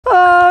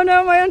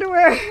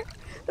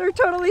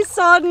are totally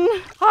sodden.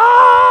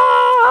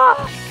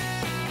 Ah!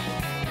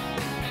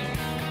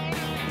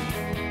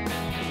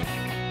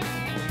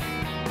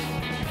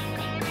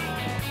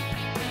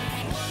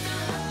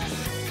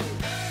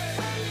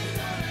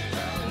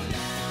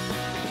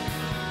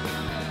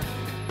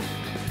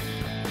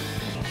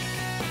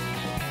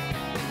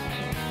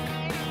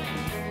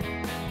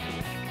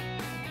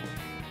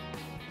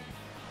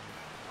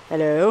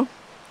 Hello,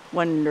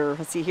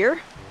 Wonderhussy here.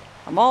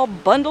 I'm all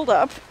bundled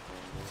up,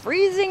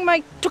 freezing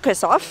my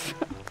tuchus off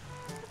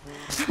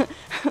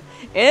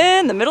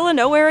in the middle of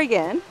nowhere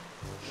again.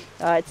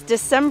 It's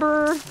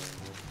December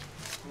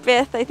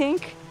 5th, I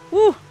think.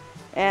 Woo!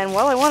 And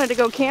well, I wanted to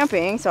go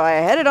camping, so I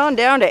headed on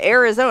down to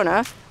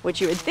Arizona, which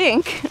you would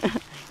think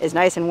is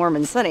nice and warm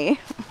and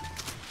sunny,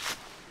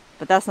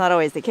 but that's not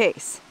always the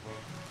case.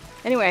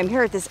 Anyway, I'm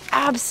here at this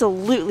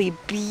absolutely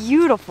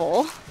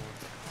beautiful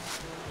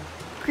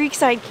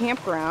creekside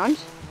campground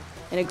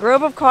in a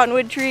grove of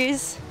cottonwood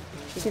trees.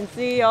 You can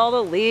see all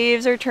the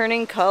leaves are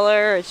turning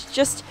color. It's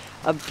just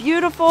a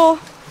beautiful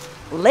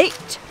late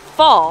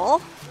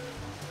fall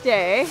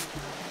day.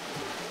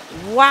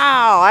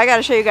 Wow, I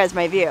gotta show you guys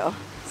my view.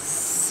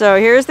 So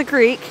here's the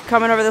creek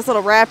coming over this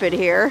little rapid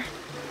here.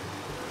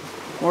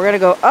 We're gonna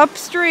go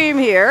upstream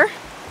here.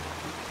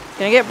 It's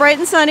gonna get bright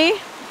and sunny.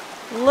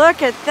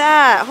 Look at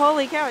that,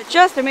 holy cow, it's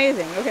just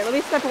amazing. Okay, let me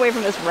step away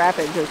from this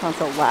rapid so it's not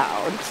so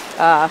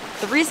loud.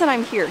 The reason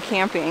I'm here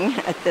camping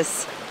at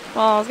this,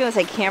 well, I was gonna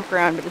say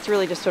campground, but it's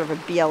really just sort of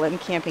a BLM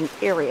camping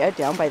area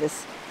down by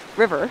this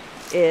river,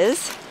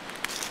 is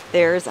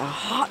there's a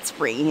hot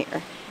spring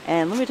here.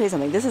 And let me tell you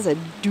something, this is a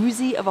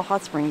doozy of a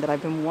hot spring that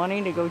I've been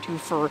wanting to go to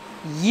for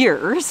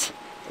years.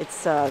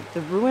 It's the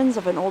ruins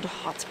of an old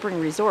hot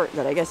spring resort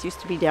that I guess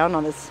used to be down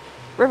on this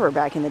river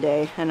back in the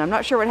day, and I'm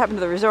not sure what happened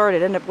to the resort.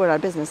 It ended up going out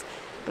of business,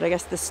 but I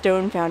guess the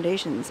stone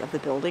foundations of the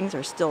buildings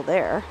are still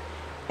there,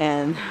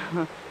 and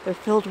they're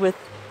filled with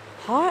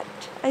hot,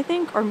 I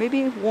think, or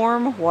maybe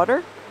warm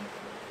water,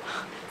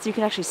 so you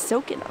can actually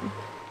soak in them.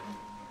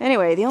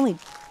 Anyway, the only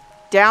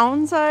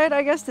downside,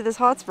 I guess, to this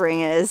hot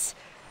spring is,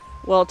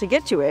 well, to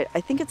get to it,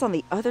 I think it's on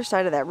the other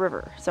side of that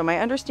river. So my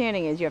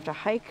understanding is you have to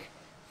hike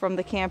from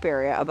the camp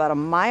area about a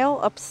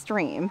mile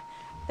upstream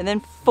and then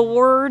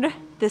ford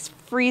this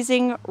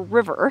freezing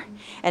river.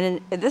 And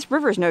this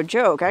river is no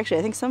joke. Actually,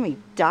 I think somebody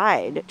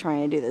died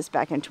trying to do this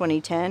back in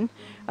 2010.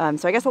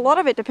 So I guess a lot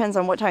of it depends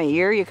on what time of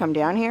year you come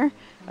down here.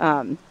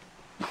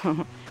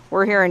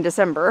 We're here in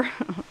December,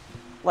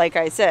 like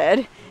I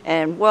said.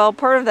 And well,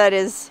 part of that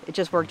is it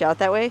just worked out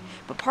that way.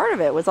 But part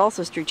of it was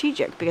also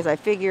strategic because I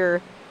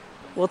figure,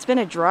 well, it's been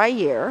a dry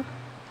year.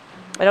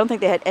 I don't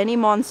think they had any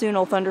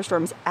monsoonal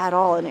thunderstorms at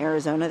all in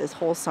Arizona this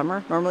whole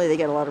summer. Normally they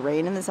get a lot of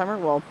rain in the summer.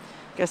 Well,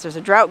 I guess there's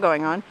a drought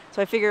going on.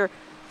 So I figure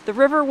the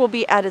river will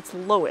be at its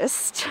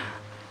lowest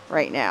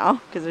right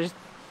now because there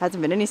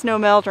hasn't been any snow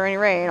melt or any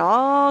rain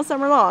all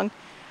summer long.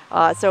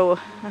 So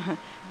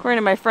according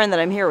to my friend that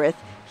I'm here with,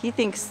 he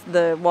thinks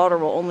the water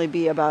will only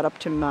be about up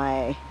to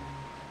my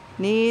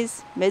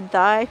knees,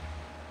 mid-thigh.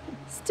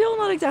 Still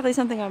not exactly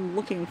something I'm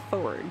looking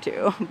forward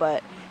to,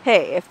 but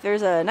hey, if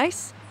there's a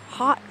nice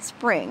hot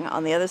spring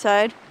on the other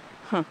side,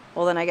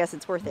 well then I guess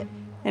it's worth it.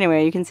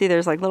 Anyway, you can see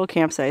there's like little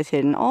campsites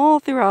hidden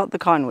all throughout the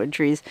cottonwood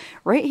trees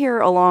right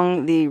here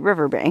along the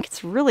riverbank.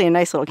 It's really a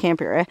nice little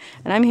camp area,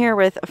 and I'm here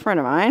with a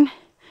friend of mine.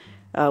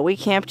 We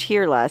camped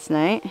here last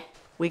night.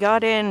 We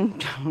got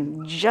in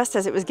just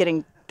as it was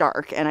getting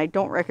dark, and I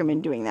don't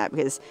recommend doing that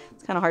because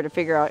it's kind of hard to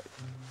figure out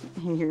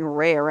your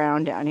way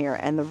around down here,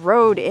 and the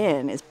road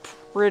in is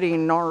pretty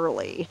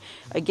gnarly.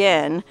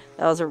 Again,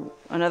 that was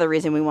another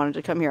reason we wanted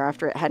to come here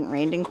after it hadn't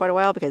rained in quite a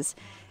while, because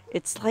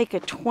it's like a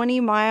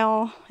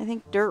 20-mile, I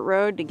think, dirt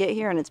road to get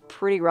here, and it's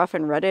pretty rough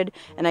and rutted,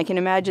 and I can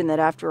imagine that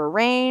after a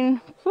rain,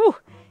 whew,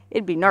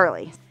 it'd be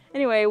gnarly.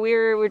 Anyway,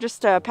 we're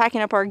just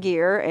packing up our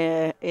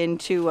gear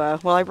into,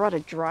 well, I brought a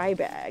dry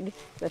bag.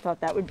 I thought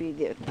that would be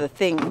the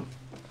thing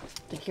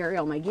to carry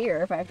all my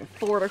gear if I have to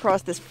ford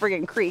across this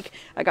friggin' creek.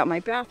 I got my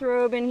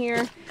bathrobe in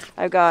here.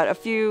 I've got a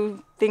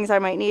few things I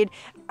might need,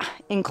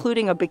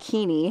 including a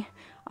bikini.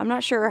 I'm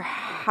not sure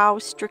how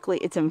strictly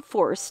it's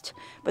enforced,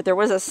 but there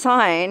was a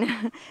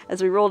sign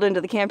as we rolled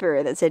into the camp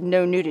area that said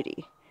no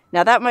nudity.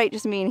 Now that might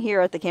just mean here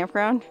at the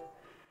campground,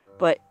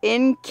 but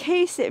in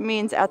case it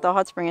means at the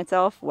hot spring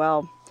itself,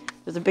 well,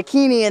 there's a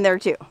bikini in there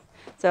too.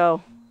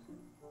 So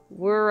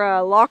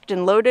we're locked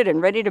and loaded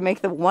and ready to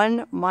make the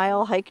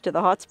 1-mile hike to the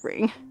hot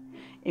spring,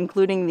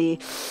 including the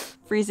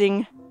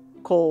freezing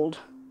cold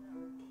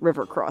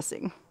river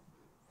crossing.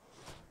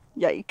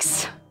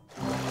 Yikes.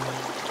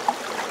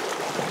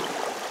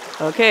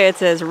 Okay, it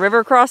says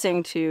river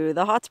crossing to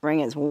the hot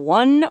spring is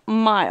 1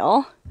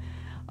 mile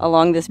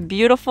along this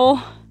beautiful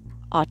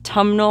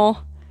autumnal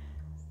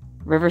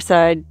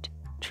riverside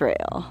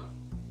trail.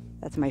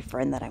 That's my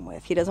friend that I'm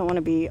with. He doesn't want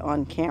to be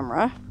on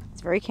camera.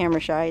 He's very camera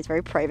shy. He's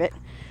very private.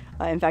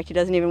 In fact, he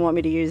doesn't even want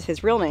me to use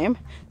his real name.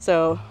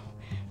 So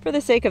for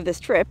the sake of this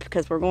trip,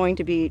 because we're going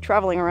to be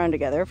traveling around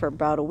together for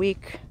about a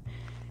week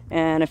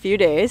and a few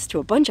days to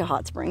a bunch of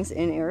hot springs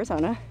in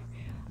Arizona,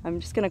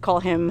 I'm just going to call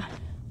him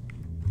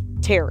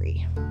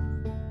Terry.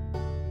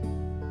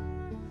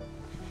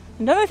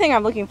 Another thing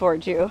I'm looking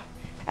forward to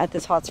at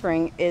this hot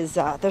spring is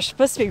there's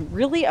supposed to be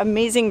really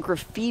amazing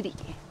graffiti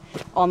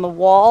on the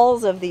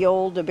walls of the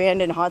old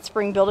abandoned hot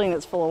spring building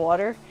that's full of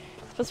water.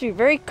 It's supposed to be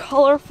very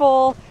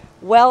colorful,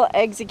 well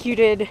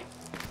executed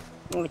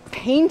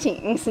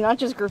paintings, not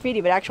just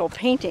graffiti, but actual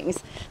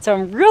paintings. So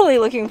I'm really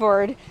looking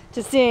forward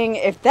to seeing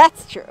if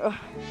that's true.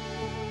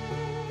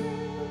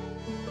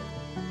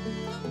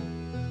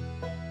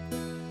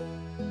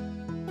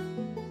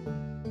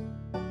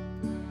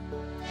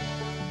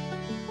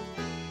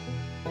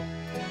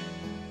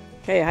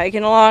 Okay,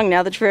 hiking along.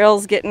 Now the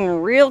trail's getting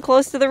real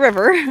close to the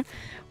river.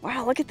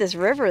 Wow, look at this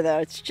river though.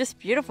 It's just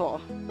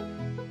beautiful.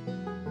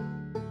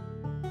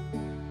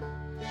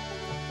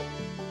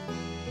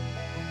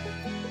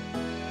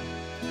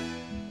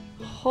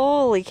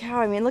 Holy cow,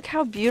 I mean, look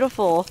how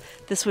beautiful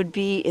this would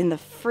be in the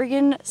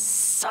friggin'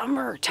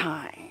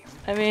 summertime.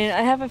 I mean,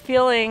 I have a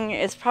feeling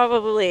it's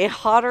probably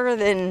hotter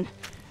than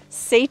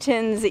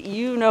Satan's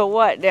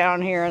you-know-what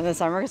down here in the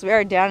summer, because we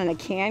are down in a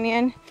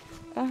canyon.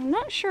 I'm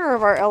not sure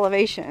of our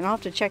elevation. I'll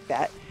have to check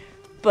that.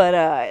 But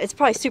it's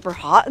probably super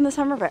hot in the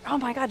summer, but oh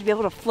my God, to be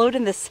able to float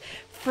in this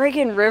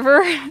friggin'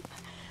 river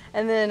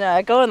and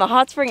then go in the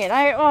hot spring at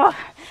night, oh,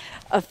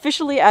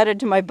 officially added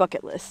to my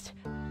bucket list.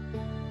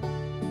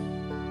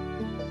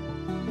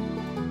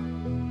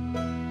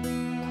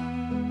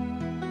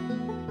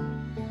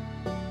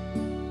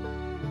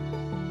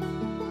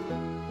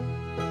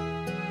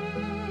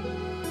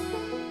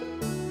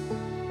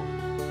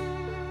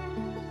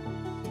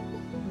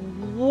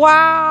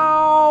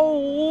 Wow!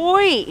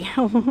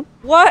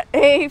 What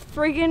a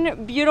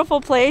friggin'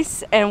 beautiful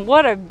place, and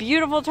what a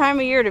beautiful time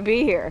of year to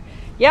be here.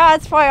 Yeah,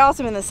 it's probably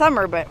awesome in the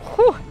summer, but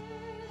whew.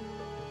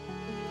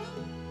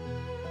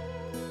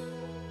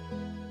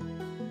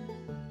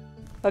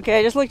 Okay,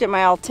 I just looked at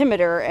my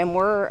altimeter and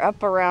we're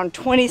up around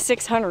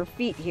 2,600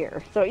 feet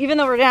here. So even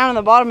though we're down in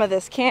the bottom of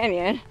this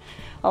canyon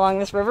along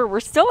this river, we're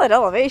still at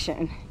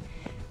elevation.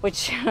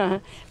 Which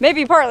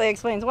maybe partly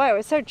explains why it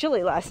was so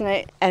chilly last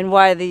night and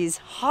why these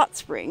hot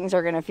springs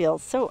are gonna feel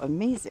so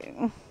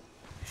amazing.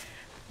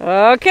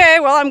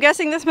 Okay, well, I'm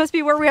guessing this must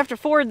be where we have to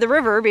ford the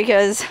river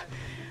because,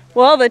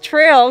 well, the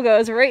trail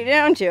goes right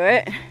down to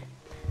it.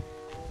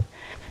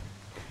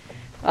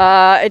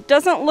 It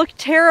doesn't look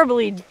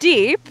terribly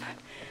deep,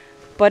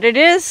 but it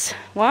is,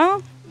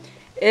 well,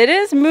 it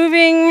is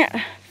moving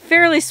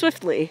fairly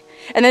swiftly.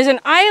 And there's an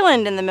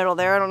island in the middle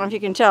there. I don't know if you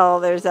can tell.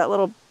 There's that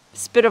little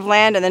spit of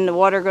land and then the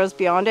water goes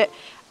beyond it.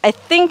 I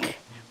think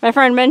my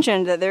friend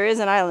mentioned that there is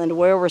an island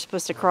where we're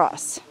supposed to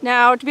cross.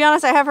 Now, to be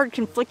honest, I have heard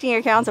conflicting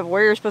accounts of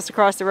where you're supposed to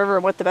cross the river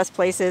and what the best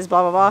place is,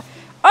 blah, blah, blah.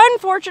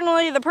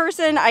 Unfortunately, the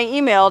person I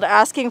emailed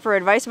asking for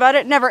advice about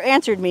it never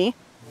answered me.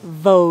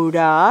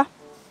 Voda.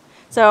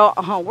 So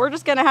we're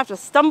just gonna have to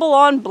stumble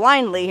on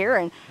blindly here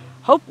and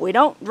hope we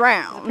don't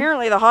drown.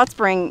 Apparently the hot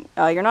spring,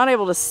 you're not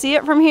able to see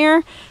it from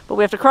here, but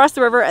we have to cross the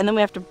river and then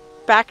we have to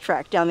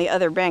backtrack down the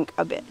other bank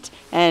a bit.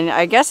 And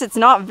I guess it's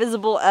not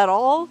visible at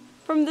all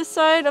from this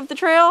side of the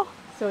trail.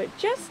 So it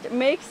just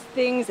makes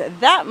things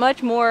that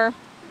much more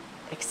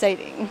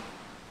exciting.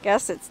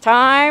 Guess it's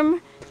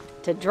time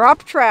to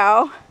drop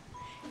trow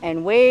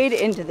and wade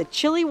into the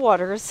chilly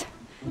waters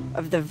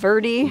of the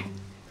Verde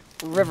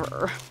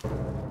River.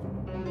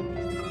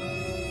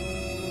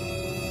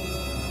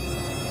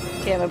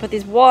 Okay, I'm gonna put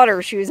these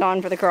water shoes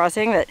on for the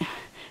crossing that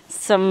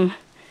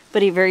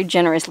somebody very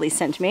generously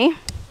sent me.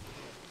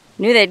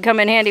 Knew they'd come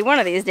in handy one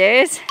of these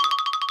days.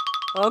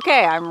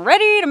 Okay, I'm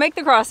ready to make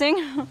the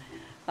crossing.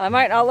 I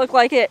might not look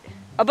like it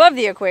above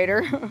the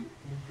equator,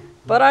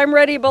 but I'm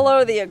ready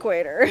below the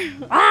equator.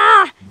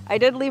 Ah! I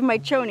did leave my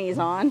chonies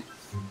on.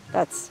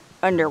 That's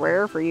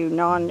underwear for you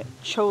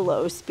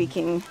non-cholo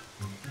speaking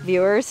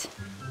viewers.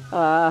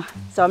 So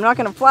I'm not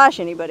gonna flash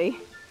anybody.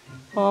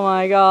 Oh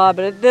my God,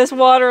 but this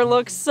water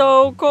looks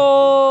so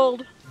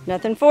cold.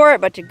 Nothing for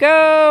it but to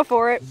go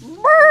for it.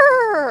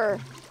 Brrrrrr!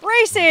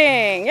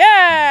 Racing!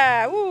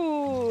 Yeah!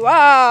 Ooh!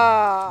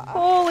 Ah!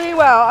 Holy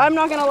wow, I'm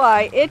not gonna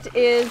lie, it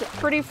is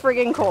pretty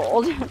friggin'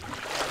 cold.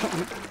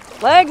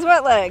 Legs,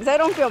 wet legs. I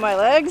don't feel my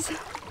legs.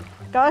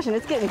 Gosh, and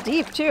it's getting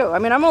deep too. I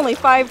mean, I'm only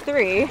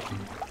 5'3",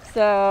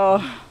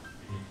 so...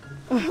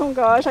 Oh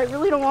gosh, I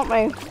really don't want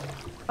my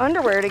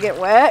underwear to get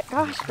wet.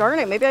 Gosh darn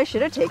it, maybe I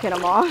should have taken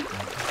them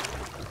off.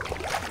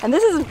 And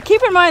this is,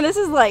 keep in mind, this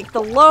is like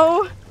the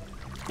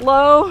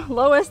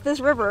lowest this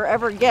river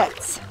ever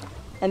gets.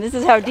 And this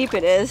is how deep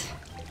it is.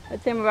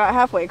 I'd say I'm about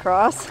halfway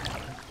across.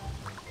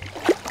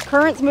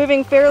 Current's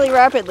moving fairly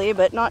rapidly,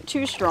 but not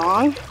too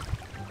strong.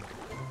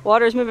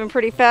 Water's moving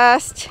pretty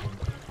fast.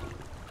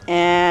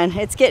 And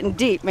it's getting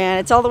deep, man.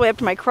 It's all the way up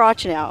to my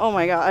crotch now. Oh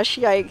my gosh,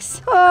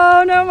 yikes.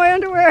 Oh no, my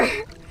underwear.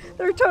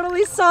 They're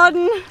totally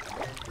sodden.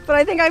 But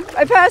I think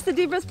I passed the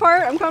deepest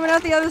part. I'm coming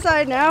out the other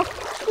side now.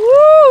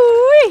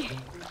 Woo-wee!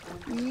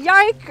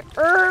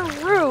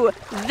 Yike-er-roo.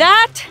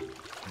 That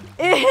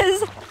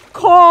is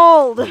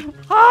cold.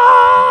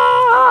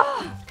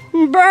 Ah!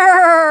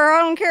 Brrr! I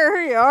don't care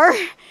who you are.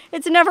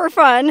 It's never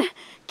fun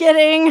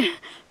getting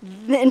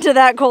into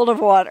that cold of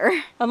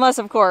water. Unless,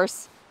 of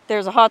course,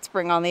 there's a hot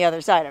spring on the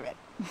other side of it.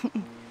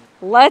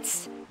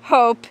 Let's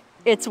hope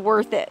it's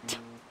worth it.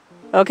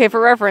 Okay, for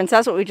reference,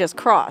 that's what we just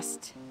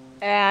crossed.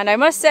 And I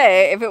must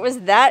say, if it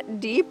was that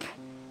deep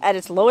at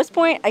its lowest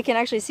point, I can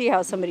actually see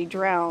how somebody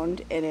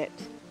drowned in it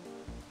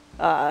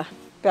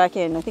back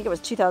in, I think it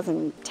was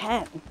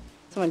 2010.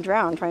 Someone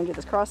drowned trying to do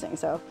this crossing.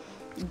 So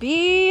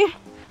be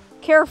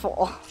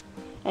careful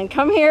and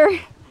come here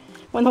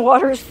when the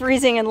water is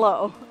freezing and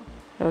low.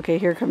 Okay,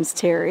 here comes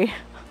Terry.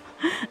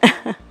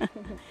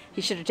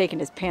 He should have taken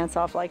his pants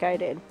off like I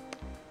did.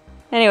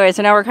 Anyway,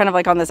 so now we're kind of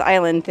like on this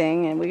island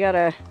thing, and we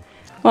gotta,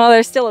 well,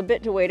 there's still a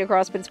bit to wade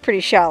across, but it's pretty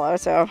shallow,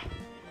 so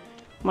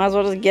might as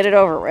well just get it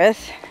over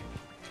with.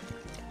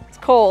 It's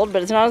cold,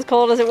 but it's not as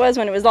cold as it was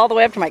when it was all the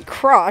way up to my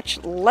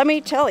crotch, let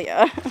me tell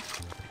you.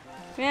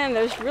 Man,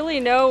 there's really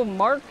no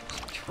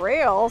marked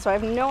trail, so I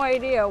have no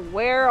idea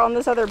where on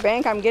this other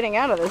bank I'm getting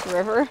out of this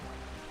river.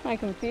 Kind of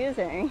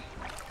confusing.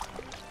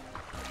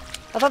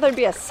 I thought there'd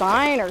be a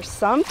sign or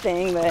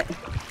something, but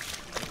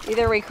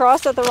either we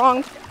crossed at the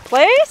wrong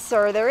place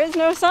or there is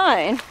no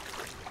sign.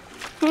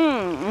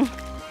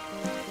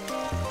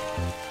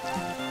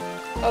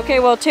 Okay,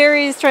 well,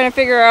 Terry's trying to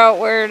figure out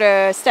where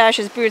to stash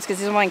his boots because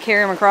he doesn't want to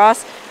carry them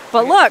across.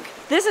 But look,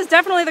 this is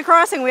definitely the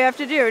crossing we have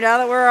to do. Now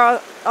that we're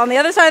on the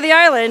other side of the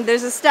island,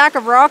 there's a stack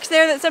of rocks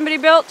there that somebody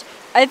built.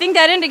 I think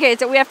that indicates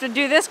that we have to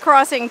do this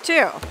crossing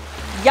too.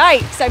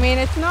 Yikes, I mean,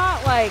 it's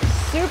not like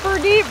super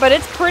deep, but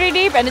it's pretty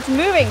deep and it's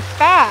moving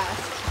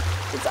fast.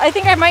 I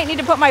think I might need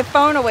to put my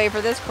phone away for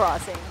this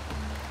crossing.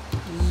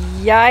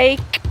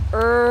 Yike-er-roos.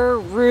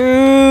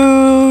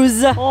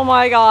 Oh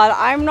my God,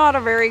 I'm not a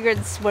very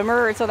good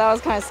swimmer, so that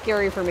was kind of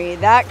scary for me.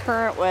 That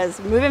current was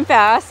moving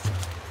fast.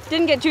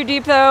 Didn't get too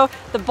deep though.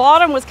 The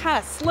bottom was kind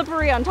of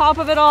slippery on top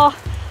of it all.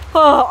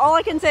 Oh, all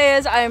I can say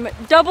is I'm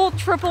double,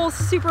 triple,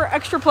 super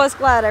extra plus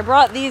glad I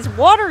brought these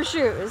water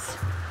shoes.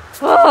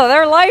 Oh,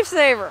 they're a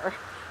lifesaver.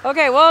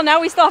 Okay, well, now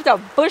we still have to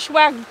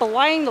bushwhack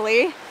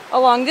blindly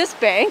along this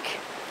bank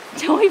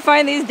until we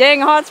find these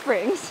dang hot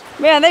springs.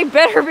 Man, they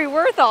better be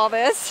worth all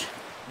this.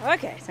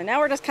 Okay, so now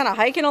we're just kind of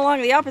hiking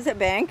along the opposite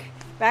bank,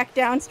 back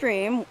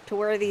downstream to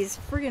where these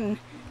friggin'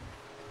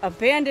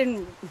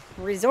 abandoned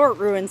resort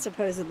ruins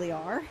supposedly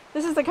are.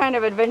 This is the kind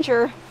of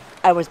adventure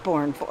I was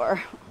born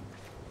for.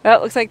 Well,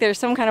 it looks like there's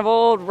some kind of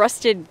old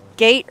rusted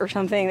gate or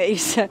something that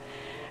used to,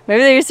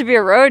 maybe there used to be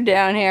a road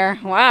down here.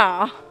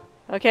 Wow.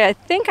 Okay, I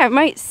think I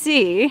might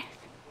see.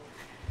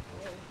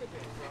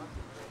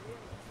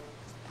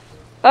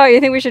 Oh,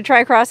 you think we should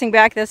try crossing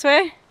back this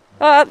way?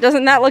 Oh,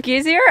 doesn't that look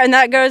easier? And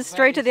that goes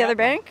straight to the other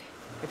bank?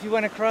 If you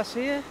want to cross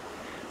here?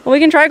 Well, we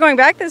can try going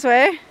back this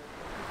way.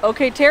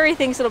 Okay, Terry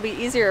thinks it'll be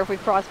easier if we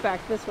cross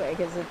back this way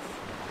because it's,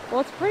 well,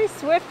 it's pretty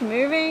swift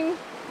moving,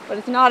 but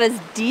it's not as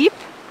deep.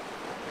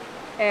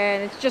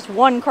 And it's just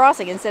one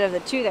crossing instead of the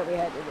two that we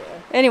had to do.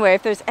 Anyway,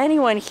 if there's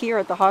anyone here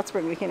at the hot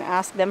spring, we can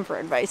ask them for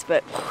advice,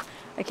 but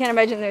I can't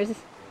imagine there's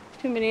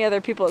too many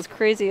other people as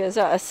crazy as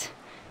us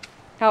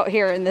out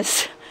here in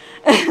this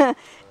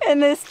in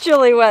this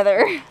chilly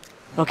weather.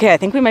 Okay, I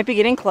think we might be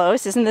getting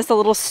close. Isn't this a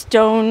little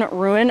stone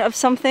ruin of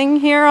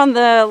something here on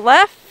the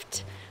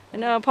left? I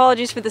know,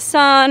 apologies for the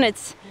sun.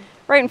 It's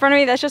right in front of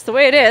me. That's just the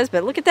way it is,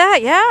 but look at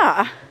that.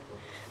 Yeah,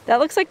 that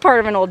looks like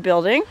part of an old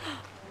building.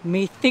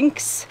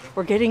 Methinks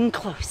we're getting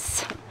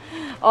close.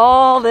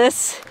 All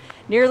this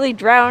nearly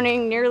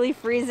drowning, nearly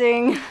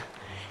freezing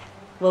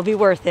will be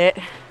worth it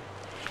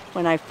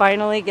when I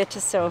finally get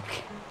to soak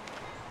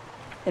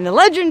in the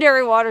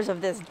legendary waters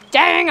of this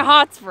dang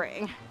hot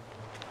spring.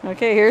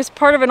 Okay, here's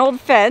part of an old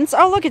fence.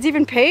 Oh, look, it's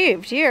even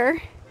paved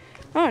here.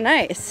 Oh,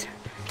 nice.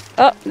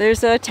 Oh,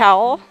 there's a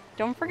towel.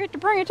 Don't forget to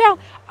bring a towel.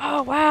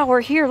 Oh, wow,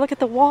 we're here. Look at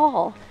the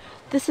wall.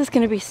 This is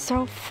going to be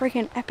so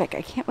freaking epic.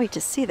 I can't wait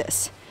to see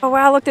this. Oh,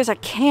 wow, look, there's a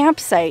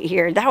campsite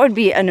here. That would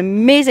be an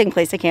amazing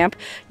place to camp.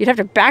 You'd have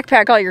to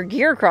backpack all your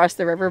gear across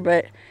the river,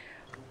 but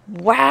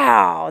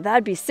wow,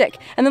 that'd be sick.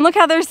 And then look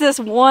how there's this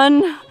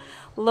one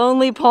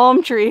lonely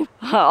palm tree.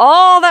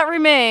 All that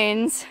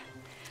remains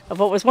of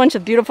what was once a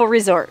beautiful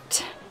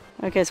resort.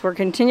 Okay, so we're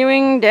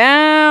continuing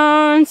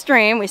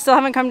downstream. We still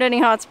haven't come to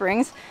any hot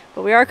springs,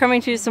 but we are coming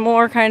to some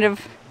more kind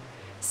of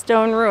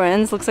stone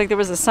ruins. Looks like there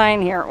was a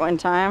sign here at one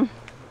time.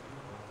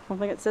 I don't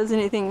think it says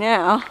anything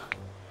now.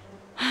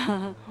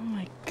 Oh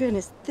my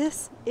goodness,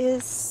 this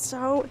is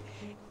so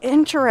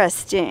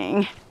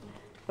interesting.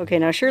 Okay,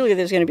 now surely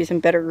there's going to be some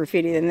better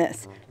graffiti than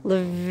this.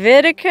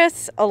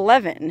 Leviticus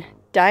 11,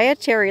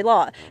 dietary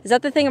law. Is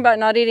that the thing about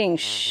not eating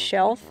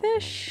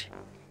shellfish?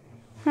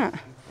 Huh.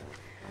 Look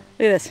at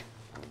this.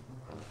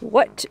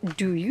 What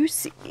do you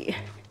see?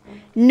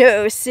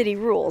 No city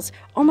rules.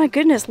 Oh my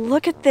goodness,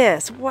 look at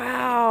this.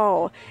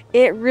 Wow.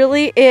 It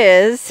really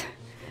is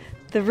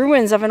the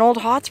ruins of an old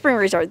hot spring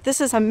resort.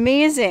 This is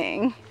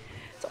amazing.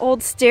 It's an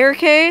old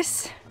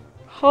staircase.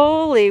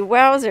 Holy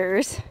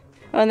wowzers.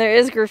 Oh, and there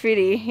is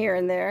graffiti here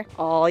and there.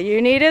 All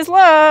you need is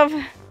love.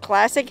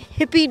 Classic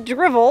hippie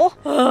drivel.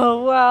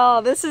 Oh,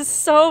 wow. This is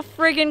so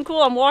friggin'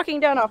 cool. I'm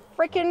walking down a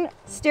freaking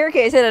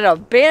staircase at an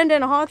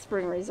abandoned hot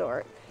spring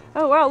resort.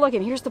 Oh wow, look,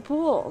 and here's the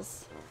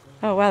pools.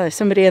 Oh wow, there's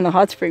somebody in the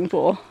hot spring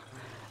pool.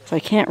 So I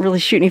can't really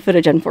shoot any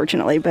footage,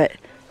 unfortunately, but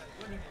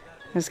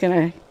I'm just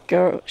gonna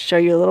go show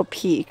you a little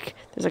peek.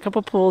 There's a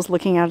couple pools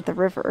looking out at the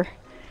river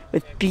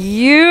with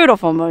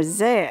beautiful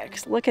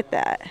mosaics. Look at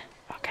that.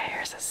 Okay,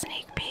 here's a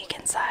sneak peek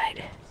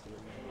inside.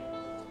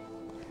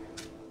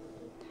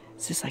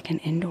 This is like an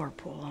indoor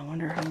pool. I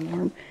wonder how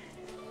warm.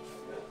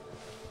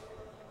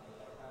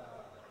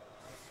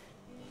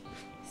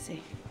 Let's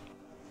see.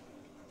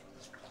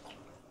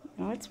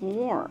 Oh, it's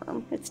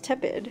warm. It's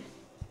tepid.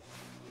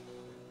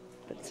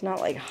 But it's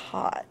not like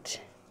hot.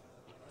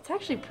 It's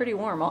actually pretty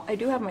warm. I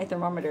do have my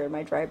thermometer in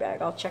my dry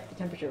bag. I'll check the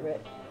temperature of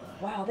it.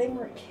 Wow, they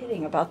weren't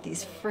kidding about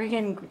these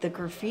friggin', the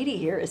graffiti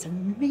here is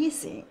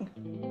amazing.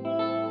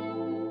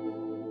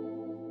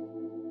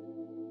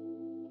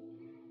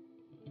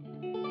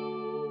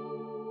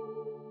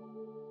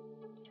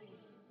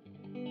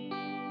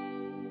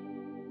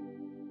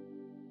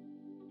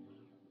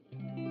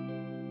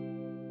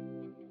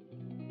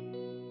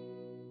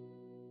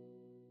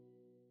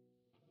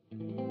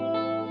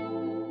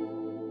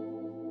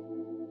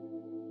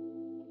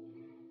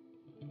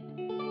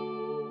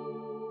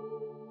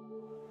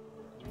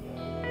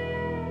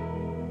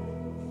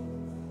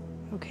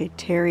 Okay,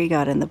 Terry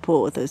got in the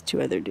pool with those two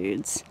other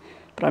dudes,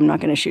 but I'm not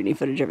going to shoot any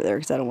footage over there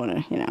because I don't want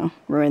to, you know,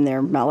 ruin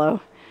their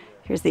mellow.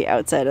 Here's the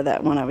outside of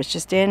that one I was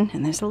just in,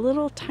 and there's a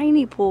little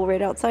tiny pool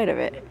right outside of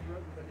it.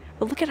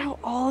 But look at how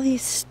all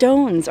these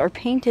stones are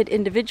painted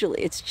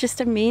individually. It's just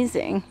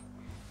amazing.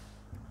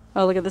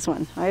 Oh, look at this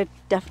one. I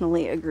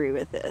definitely agree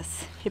with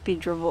this. Hippie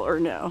drivel or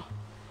no.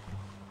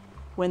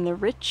 When the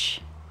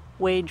rich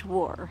wage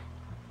war,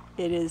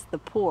 it is the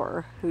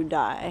poor who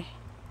die.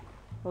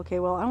 Okay,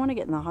 well, I want to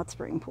get in the hot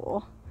spring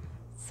pool.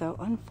 So,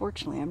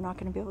 unfortunately, I'm not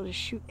going to be able to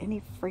shoot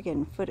any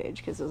friggin' footage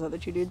because those other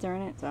two dudes are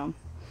in it. So,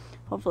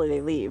 hopefully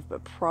they leave,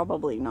 but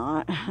probably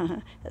not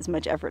as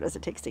much effort as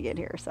it takes to get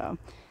here. So,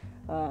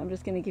 I'm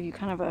just going to give you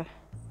kind of a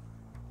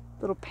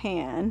little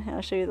pan. And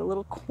I'll show you the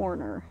little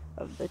corner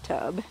of the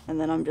tub.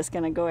 And then I'm just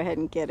going to go ahead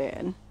and get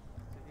in.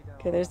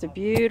 Okay, there's the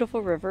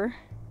beautiful river.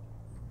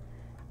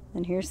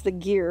 And here's the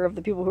gear of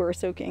the people who are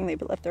soaking. They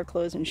left their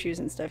clothes and shoes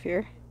and stuff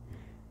here.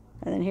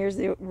 And then here's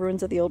the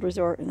ruins of the old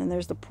resort, and then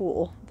there's the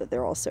pool that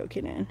they're all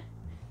soaking in,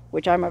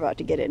 which I'm about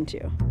to get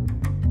into.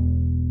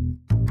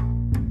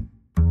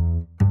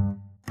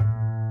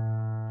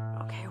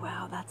 Okay,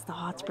 wow, that's the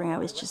hot spring I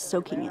was just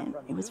soaking in.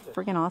 It was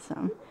freaking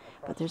awesome.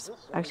 But there's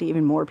actually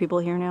even more people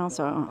here now,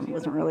 so it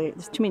wasn't really,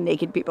 there's too many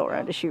naked people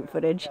around to shoot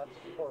footage.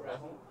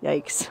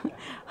 Yikes.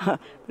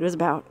 But it was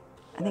about,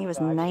 I think it was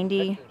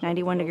 90,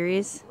 91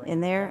 degrees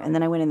in there, and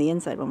then I went in the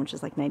inside one, which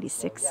is like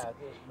 96.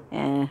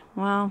 And,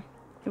 well,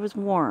 it was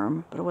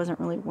warm, but it wasn't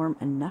really warm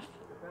enough.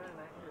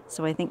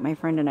 So I think my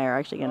friend and I are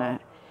actually gonna,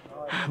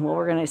 well,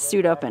 we're gonna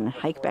suit up and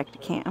hike back to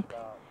camp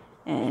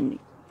and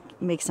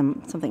make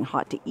something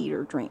hot to eat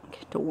or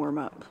drink to warm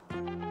up.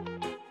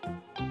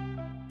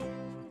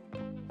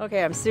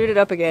 Okay, I'm suited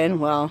up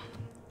again. Well,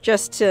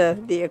 just to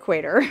the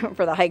equator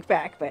for the hike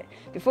back. But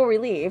before we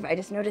leave, I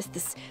just noticed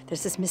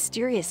there's this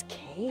mysterious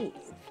cave.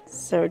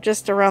 So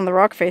just around the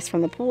rock face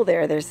from the pool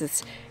there's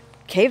this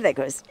cave that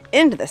goes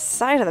into the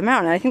side of the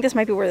mountain. I think this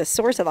might be where the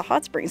source of the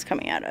hot spring's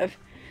coming out of.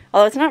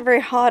 Although it's not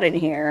very hot in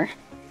here.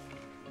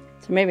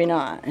 So maybe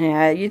not.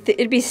 Yeah,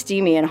 it'd be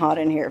steamy and hot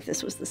in here if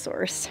this was the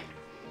source.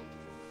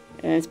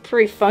 And it's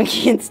pretty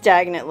funky and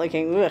stagnant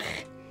looking. Ugh.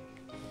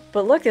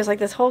 But look, there's like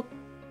this whole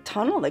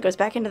tunnel that goes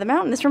back into the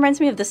mountain. This reminds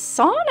me of the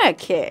sauna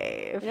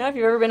cave. You know, if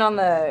you've ever been on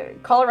the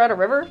Colorado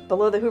River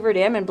below the Hoover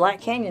Dam in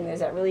Black Canyon, there's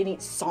that really neat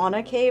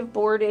sauna cave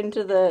bored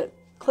into the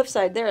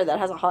cliffside there that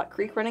has a hot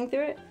creek running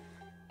through it.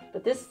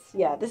 But this,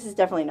 yeah, this is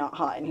definitely not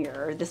hot in here,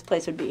 or this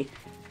place would be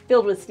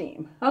filled with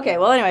steam. Okay,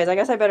 well anyways, I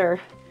guess I better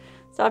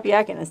stop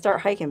yakking and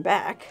start hiking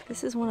back.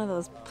 This is one of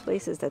those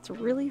places that's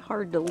really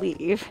hard to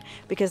leave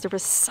because there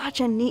was such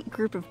a neat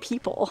group of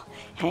people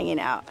hanging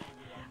out.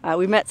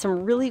 We met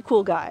some really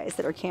cool guys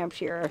that are camped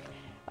here,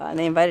 and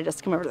they invited us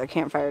to come over to their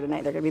campfire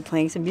tonight. They're going to be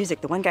playing some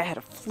music. The one guy had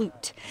a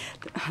flute.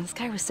 This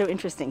guy was so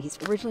interesting.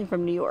 He's originally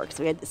from New York,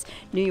 so he had this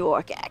New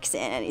York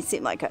accent, and he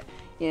seemed like a,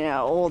 you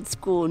know, old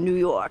school New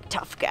York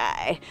tough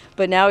guy.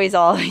 But now he's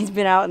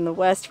been out in the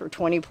West for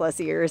 20 plus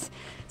years,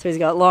 so he's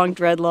got long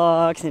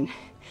dreadlocks, and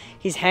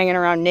he's hanging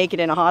around naked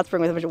in a hot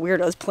spring with a bunch of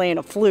weirdos playing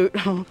a flute.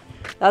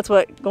 That's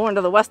what going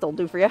to the West will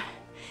do for you.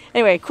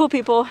 Anyway, cool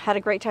people. Had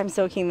a great time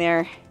soaking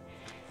there.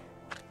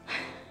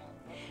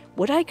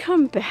 Would I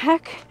come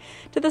back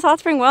to this hot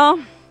spring?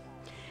 Well,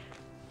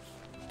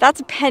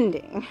 that's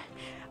pending.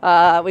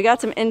 We got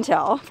some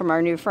intel from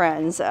our new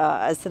friends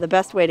as to the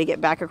best way to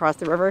get back across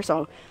the river.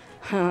 So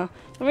let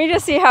me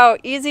just see how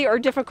easy or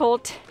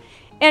difficult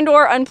and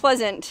or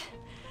unpleasant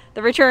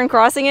the return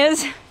crossing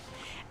is.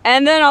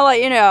 And then I'll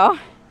let you know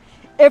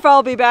if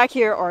I'll be back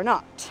here or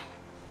not.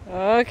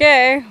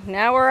 Okay,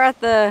 now we're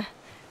at the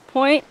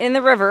point in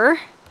the river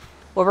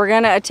where we're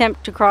gonna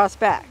attempt to cross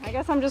back. I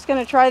guess I'm just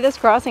gonna try this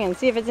crossing and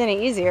see if it's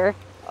any easier.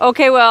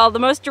 Okay, well, the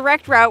most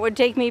direct route would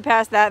take me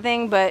past that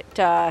thing, but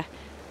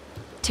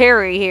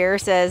Terry here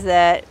says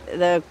that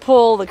the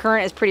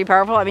current is pretty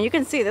powerful. I mean, you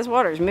can see this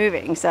water is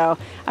moving, so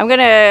I'm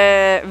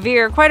gonna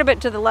veer quite a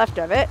bit to the left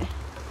of it.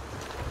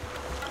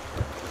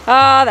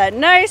 Ah, that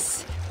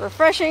nice,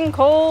 refreshing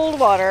cold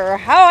water.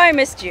 How I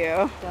missed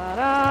you. Da,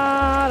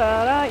 da,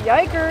 da, da.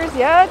 Yikers.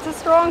 Yeah, it's a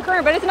strong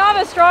current, but it's not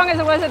as strong as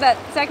it was at that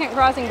second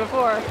crossing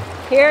before.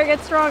 Here it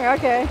gets strong.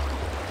 Okay.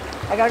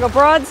 I gotta go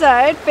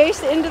broadside,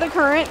 face into the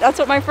current. That's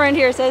what my friend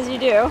here says you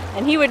do.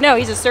 And he would know,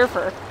 he's a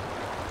surfer.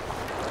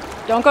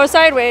 Don't go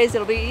sideways,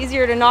 it'll be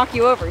easier to knock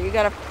you over. You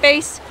gotta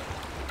face,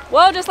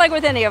 well, just like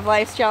with any of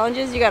life's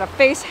challenges, you gotta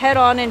face head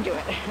on into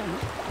it.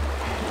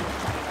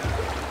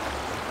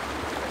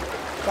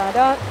 Da,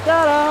 da,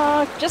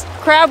 da, da. Just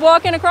crab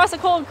walking across a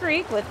cold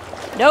creek with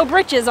no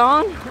britches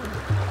on.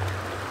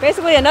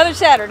 Basically another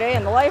Saturday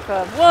in the life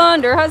of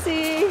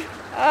Wonderhussy.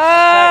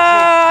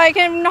 I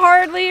can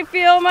hardly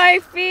feel my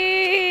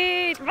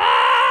feet.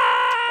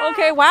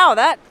 Okay, wow,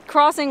 that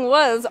crossing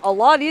was a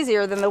lot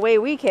easier than the way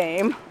we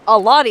came. A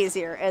lot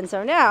easier. And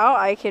so now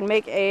I can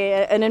make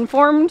an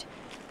informed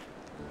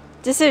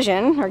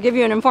decision, or give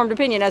you an informed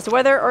opinion as to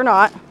whether or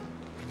not,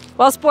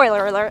 well,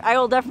 spoiler alert, I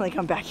will definitely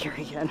come back here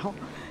again.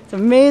 It's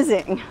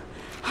amazing.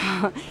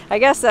 I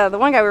guess the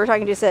one guy we were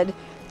talking to said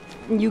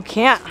you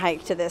can't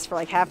hike to this for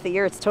like half the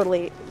year. It's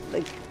totally,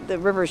 like, the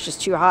river is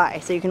just too high,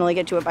 so you can only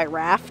get to it by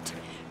raft.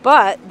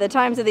 But the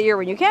times of the year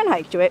when you can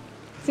hike to it,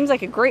 seems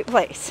like a great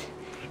place.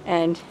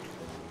 And,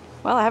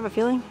 well, I have a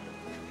feeling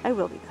I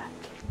will be back.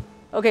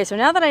 Okay, so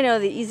now that I know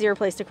the easier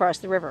place to cross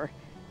the river,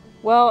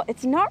 well,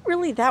 it's not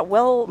really that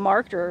well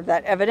marked or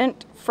that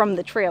evident from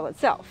the trail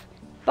itself.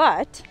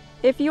 But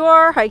if you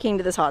are hiking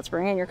to this hot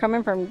spring and you're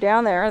coming from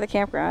down there, the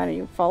campground, and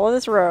you follow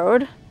this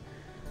road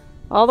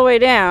all the way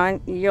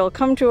down, you'll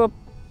come to a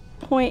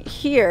point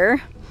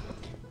here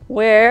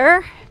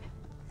where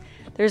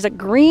there's a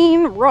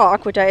green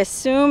rock, which I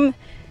assume,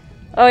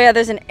 oh yeah,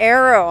 there's an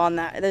arrow on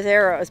that. There's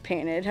arrows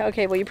painted.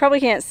 Okay, well, you probably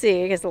can't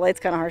see because the light's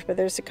kind of harsh, but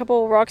there's a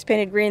couple rocks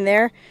painted green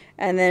there.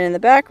 And then in the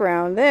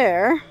background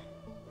there,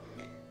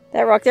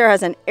 that rock there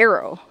has an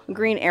arrow, a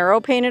green arrow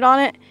painted on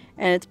it,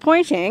 and it's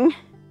pointing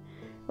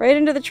right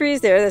into the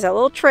trees there. There's that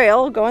little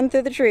trail going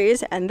through the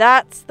trees, and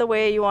that's the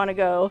way you want to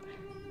go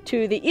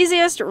to the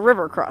easiest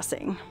river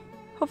crossing.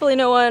 Hopefully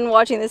no one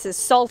watching this is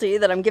salty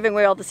that I'm giving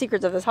away all the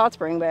secrets of this hot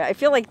spring, but I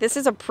feel like this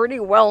is a pretty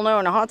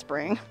well-known hot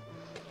spring.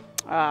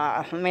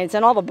 I mean, it's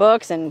in all the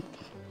books, and,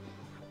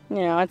 you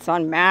know, it's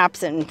on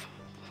maps and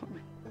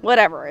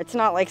whatever. It's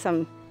not like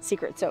some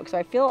secret soak, so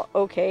I feel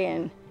okay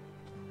in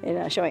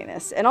showing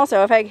this. And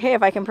also, if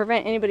I can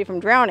prevent anybody from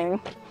drowning,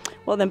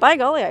 well then, by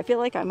golly, I feel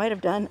like I might have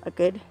done a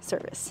good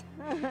service.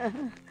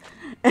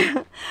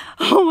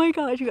 Oh my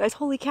gosh, you guys,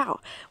 holy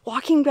cow.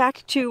 Walking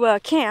back to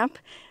camp,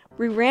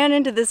 we ran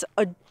into this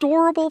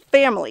adorable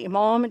family,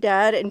 mom,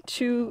 dad, and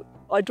two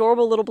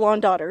adorable little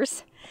blonde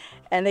daughters.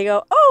 And they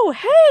go, "Oh,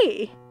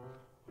 hey,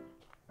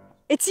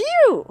 it's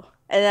you."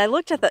 And I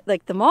looked at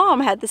the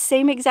mom had the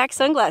same exact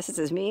sunglasses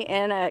as me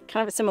and a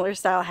kind of a similar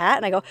style hat.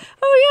 And I go,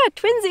 "Oh yeah,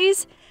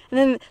 twinsies." And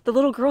then the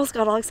little girls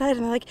got all excited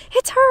and they're like,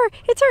 "It's her,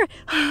 it's her."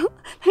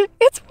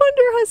 It's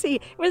Wonderhussy.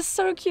 It was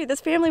so cute.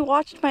 This family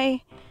watched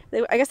I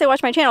guess they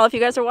watched my channel. If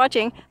you guys are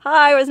watching,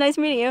 hi, it was nice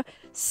meeting you.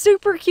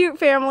 Super cute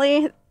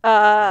family.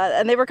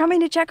 And they were coming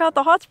to check out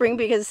the hot spring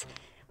because,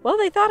 well,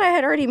 they thought I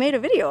had already made a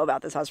video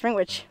about this hot spring,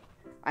 which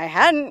I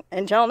hadn't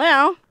until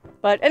now.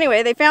 But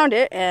anyway, they found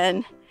it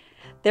and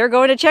they're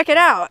going to check it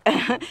out.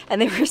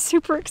 And they were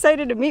super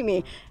excited to meet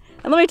me.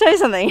 And let me tell you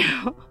something.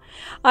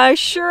 I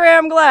sure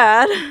am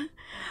glad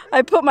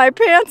I put my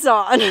pants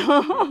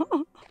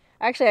on.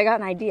 Actually, I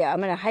got an idea. I'm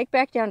going to hike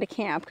back down to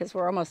camp because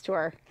we're almost to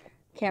our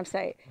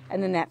campsite.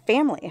 And then that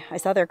family, I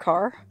saw their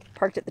car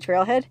parked at the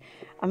trailhead.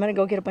 I'm going to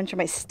go get a bunch of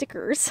my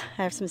stickers.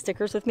 I have some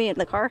stickers with me in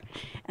the car.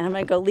 And I'm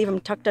going to go leave them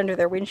tucked under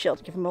their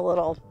windshield. Give them a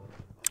little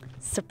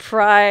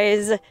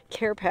surprise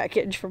care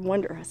package from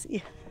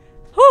Wonderhussy.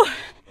 Whew.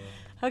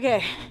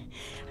 Okay,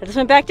 I just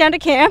went back down to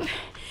camp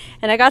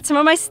and I got some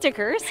of my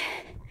stickers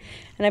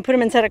and I put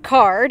them inside a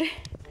card.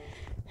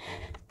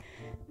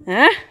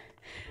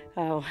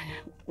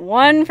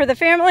 One for the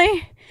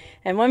family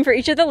and one for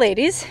each of the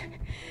ladies.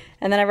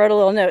 And then I wrote a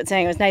little note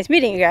saying it was nice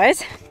meeting you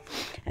guys.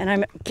 And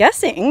I'm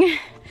guessing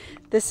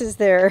this is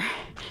their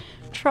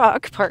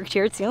truck parked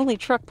here. It's the only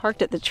truck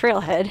parked at the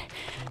trailhead.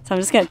 So I'm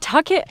just gonna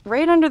tuck it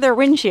right under their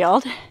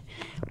windshield.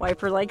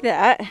 Wiper like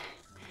that.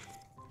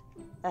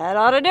 That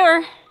ought to do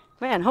her.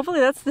 Man, hopefully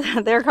that's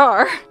their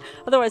car.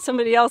 Otherwise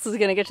somebody else is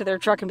gonna get to their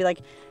truck and be like,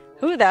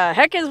 "Who the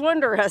heck is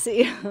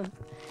Wonderhussy?"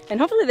 And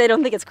hopefully they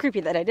don't think it's creepy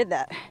that I did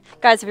that.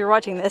 Guys, if you're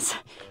watching this,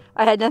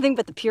 I had nothing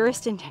but the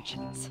purest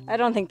intentions. I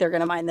don't think they're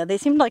gonna mind though. They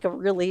seemed like a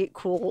really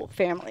cool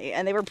family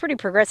and they were pretty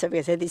progressive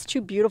because they had these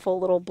two beautiful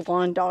little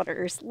blonde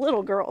daughters,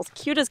 little girls,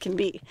 cute as can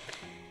be.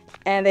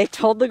 And they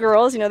told the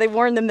girls, you know, they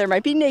warned them there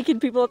might be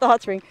naked people at the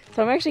hot spring.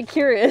 So I'm actually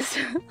curious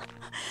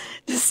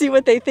to see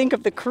what they think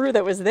of the crew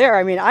that was there.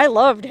 I mean, I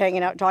loved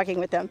hanging out talking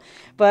with them,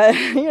 but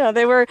you know,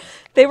 they were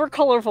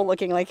colorful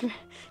looking. Like,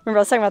 remember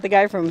I was talking about the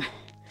guy from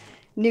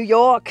New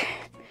York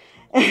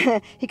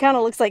He kind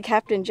of looks like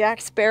Captain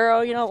Jack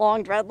Sparrow, you know,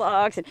 long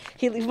dreadlocks. And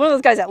he's one of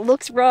those guys that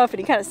looks rough and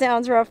he kind of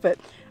sounds rough, but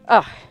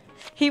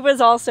he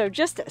was also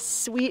just as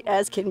sweet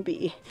as can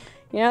be.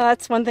 You know,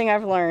 that's one thing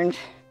I've learned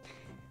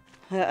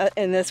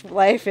in this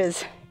life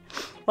is,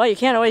 well, you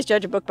can't always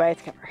judge a book by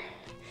its cover.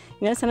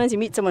 You know, sometimes you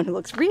meet someone who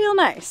looks real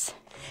nice,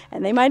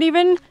 and they might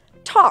even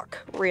talk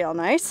real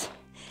nice,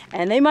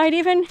 and they might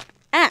even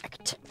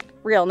act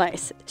real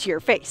nice to your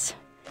face.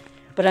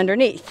 But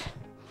underneath,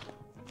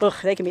 ugh,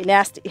 they can be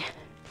nasty.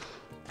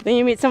 Then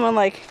you meet someone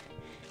like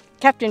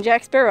Captain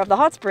Jack Sparrow of the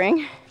Hot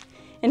Spring,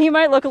 and he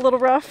might look a little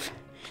rough,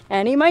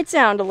 and he might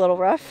sound a little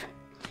rough,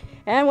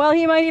 and well,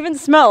 he might even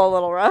smell a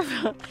little rough.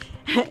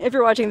 If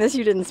you're watching this,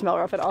 you didn't smell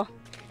rough at all.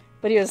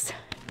 But he was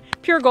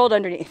pure gold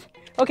underneath.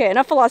 Okay,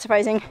 enough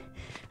philosophizing.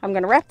 I'm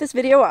gonna wrap this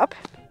video up.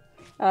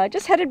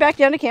 Just headed back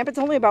down to camp. It's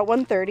only about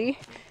 1:30.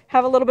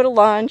 Have a little bit of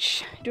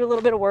lunch, do a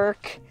little bit of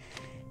work,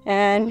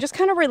 and just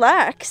kind of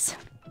relax.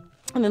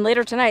 And then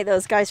later tonight,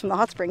 those guys from the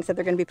Hot Springs said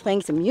they're gonna be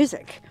playing some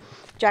music.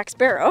 Jack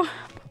Sparrow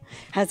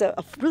has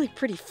a really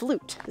pretty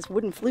flute, this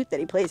wooden flute that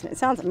he plays, and it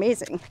sounds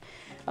amazing.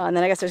 And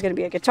then I guess there's going to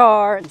be a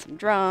guitar and some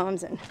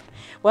drums, and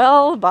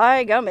well,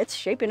 by gum, it's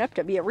shaping up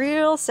to be a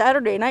real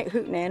Saturday night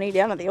hootenanny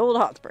down at the old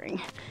Hot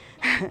Spring.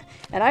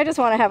 And I just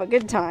want to have a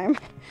good time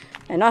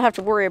and not have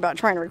to worry about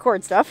trying to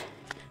record stuff.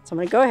 So I'm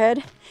going to go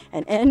ahead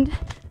and end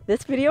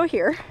this video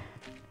here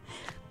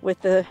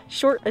with the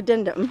short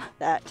addendum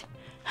that,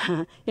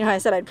 you know, I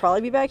said I'd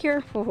probably be back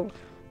here.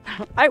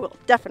 I will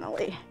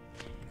definitely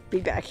be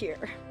back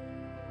here.